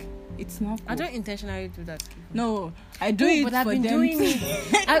 Like it's not. Cool. I don't intentionally do that. No, I do it but for I've been them. doing to-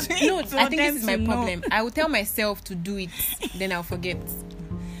 it. I do it for I think them this is my to know. problem. I will tell myself to do it, then I'll forget.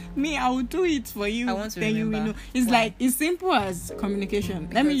 Me, I will do it for you. I want to then you will remember. know. It's Why? like it's simple as communication.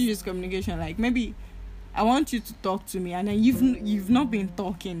 Let me Because- use communication. Like maybe I want you to talk to me, and then you've not been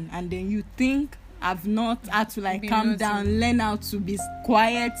talking, and then you think I've not had to like Be calm noted. down, learn how to be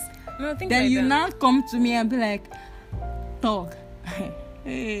quiet. No, think Then like you that. now come to me and be like, talk.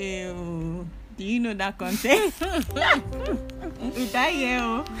 Hey, oh, do you know that content? With that,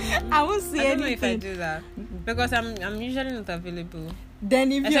 yeah, oh, I won't say I don't know anything. if I do that because I'm usually not available.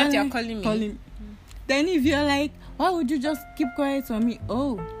 Then if Except you're you're like, calling me. Then if you're like, why would you just keep quiet on me?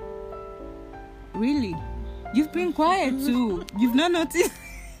 Oh, really? You've been quiet too. You've not noticed.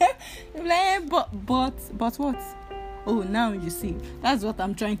 You're like, but what? Oh, now you see. That's what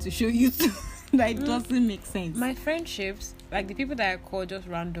I'm trying to show you too. That it doesn't make sense. My friendships, like the people that I call just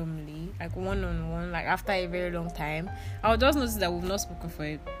randomly, like one-on-one, like after a very long time, I'll just notice that we've not spoken for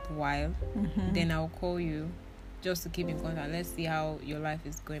a while. Then I'll call you just to keep in contact. Let's see how your life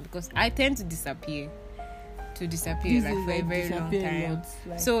is going, because I tend to disappear This like is for a very long disappear time. lots,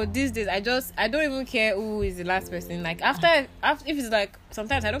 like- So these days I don't even care who is the last person. Like after if it's like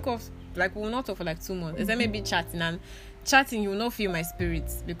sometimes I don't call, like we'll not talk for like 2 months. It's maybe chatting, you will not feel my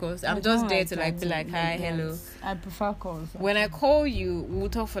spirits because I'm I just don't there like to like be like chatting hi, like hello. that. I prefer calls. When I call you, we'll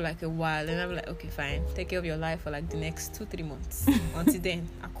talk for like a while, and I'm like, okay, fine, take care of your life for like the next 2-3 months. Until then,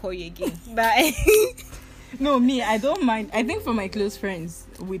 I'll call you again. Bye. No, me, I don't mind. I think for my close friends,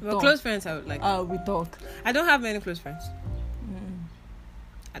 we Well, talk. close friends, I would like. We talk. I don't have many close friends.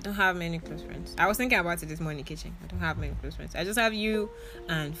 I don't have many close friends. I was thinking about it this morning, kitchen. I don't have many close friends. I just have you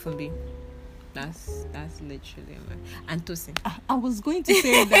and Fumbi. That's literally and Tosin. I was going to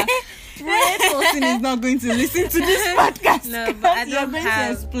say that Tosin is not going to listen to this podcast. No, but I You're don't going have.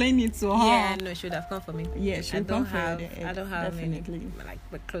 to explain it to her. Yeah, no, she would have come for me. Yeah, she I will don't come for have. the- I don't have definitely. many like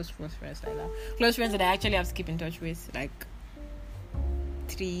but close friends like that. Close friends that I actually have to keep in touch with like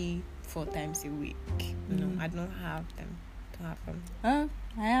 3-4 times a week. No, I don't have them. Don't have them.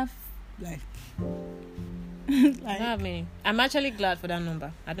 I have like I don't have many. I'm actually glad for that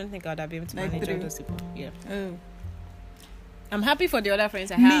number. I don't think I would have been able to Like manage all 3. those people. Yeah. oh. I'm happy for the other friends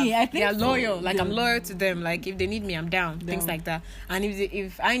I Me, have. I think they are for loyal. Like I'm them- loyal to them. Like if they need me, I'm down. Things Down. like that. And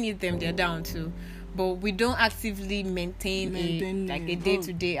if I need them, they're down too. But we don't actively maintain a it.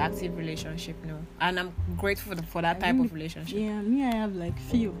 day-to-day active relationship. No. And I'm grateful for that type of relationship. Yeah, me, I have like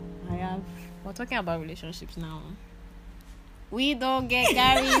few. I have. We're talking about relationships now. We don't get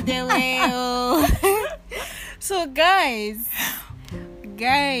carried away. Oh. So guys,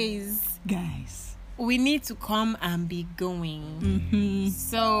 we need to come and be going.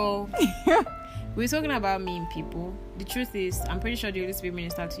 So we're talking about mean people. The truth is, I'm pretty sure the Holy Spirit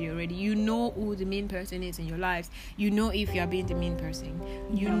ministered to you already. You know who the mean person is in your lives. You know if you are being the mean person.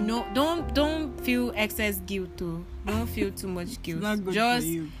 You know, don't feel excess guilt too. Don't feel too much guilt. Not good Just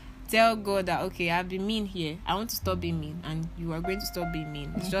for you. tell God that, okay, I've been mean here. I want to stop being mean, and you are going to stop being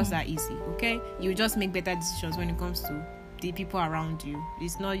mean. It's just that easy, okay? You just make better decisions when it comes to the people around you.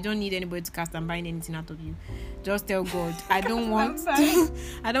 It's not, you don't need anybody to cast and bind anything out of you. Just tell God, I don't want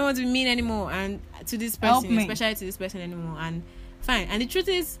to be mean anymore, and to this person, especially to this person anymore. And fine. And the truth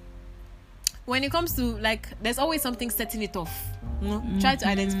is, when it comes to, like, there's always something setting it off. You know? Try to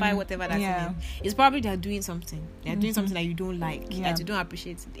identify whatever that is. It's probably they're doing something. They're doing something that you don't like, that you don't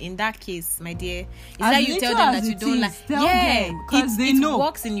appreciate. In that case, my dear, it's like you tell them that you don't like. Because they know. It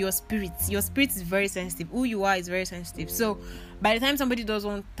works in your spirit. Your spirit is very sensitive. Who you are is very sensitive. So by the time somebody does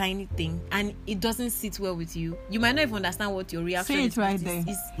one tiny thing and it doesn't sit well with you, you might not even understand what your reaction is. Say it right there.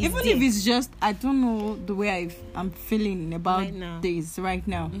 Even if it's just, I don't know the way I'm feeling about this right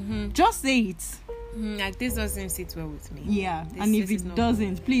now. Just say it. Like, this doesn't sit well with me. Yeah, and if it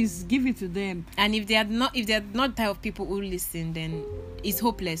doesn't, good. Please give it to them. And if they're not the type of people who listen, then it's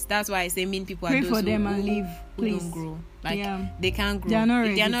hopeless. That's why I say mean people Pray are those for them and leave, who don't grow. Like, they can't grow.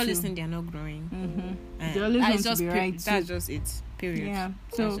 If they're not listening, they're not growing. They always want to be right. That's just it. Period. Yeah.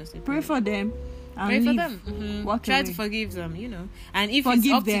 So pray for them. Pray for them. Try to forgive them. You know. And if it's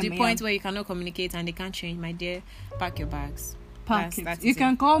up to the point where you cannot communicate and they can't change, my dear, pack your bags. Pack it. You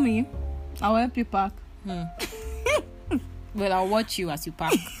can call me. I'll help you pack. Well, I'll watch you as you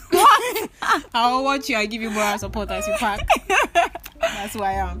pack. I'll watch you. I'll give you moral support as you pack. That's who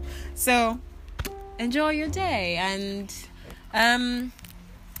I am. So, enjoy your day. And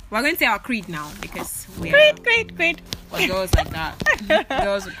we're going to say our creed now, because we're creed. Or girls like that.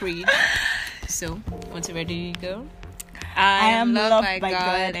 Girls are creed. So, once you're ready to go. I am loved by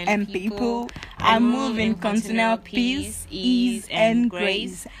God and people. I move in continual peace, ease, and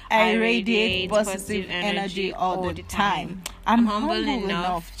grace. I radiate positive energy all the time. I'm humble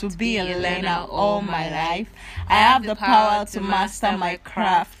enough to be a learner all my life. I have the power to master my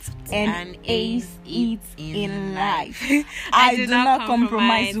craft and ace it in life. I do not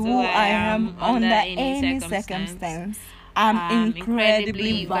compromise who I am under any circumstance. I'm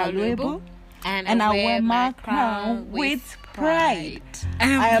incredibly valuable, and I wear my crown with pride.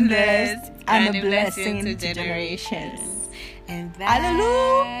 I am blessed and a blessing to generations. And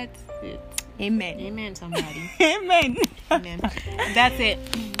Hallelujah. that's it. Amen. Amen, somebody. Amen. Amen. That's it.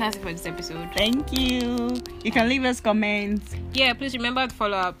 That's it for this episode. Thank you. You can leave us comments. Yeah, please remember to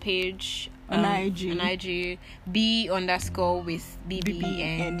follow our page on IG. B_with BB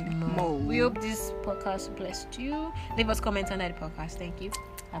and Mo. We hope this podcast blessed you. Leave us comments under the podcast. Thank you.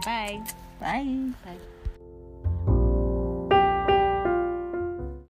 Bye-bye. Bye. Bye.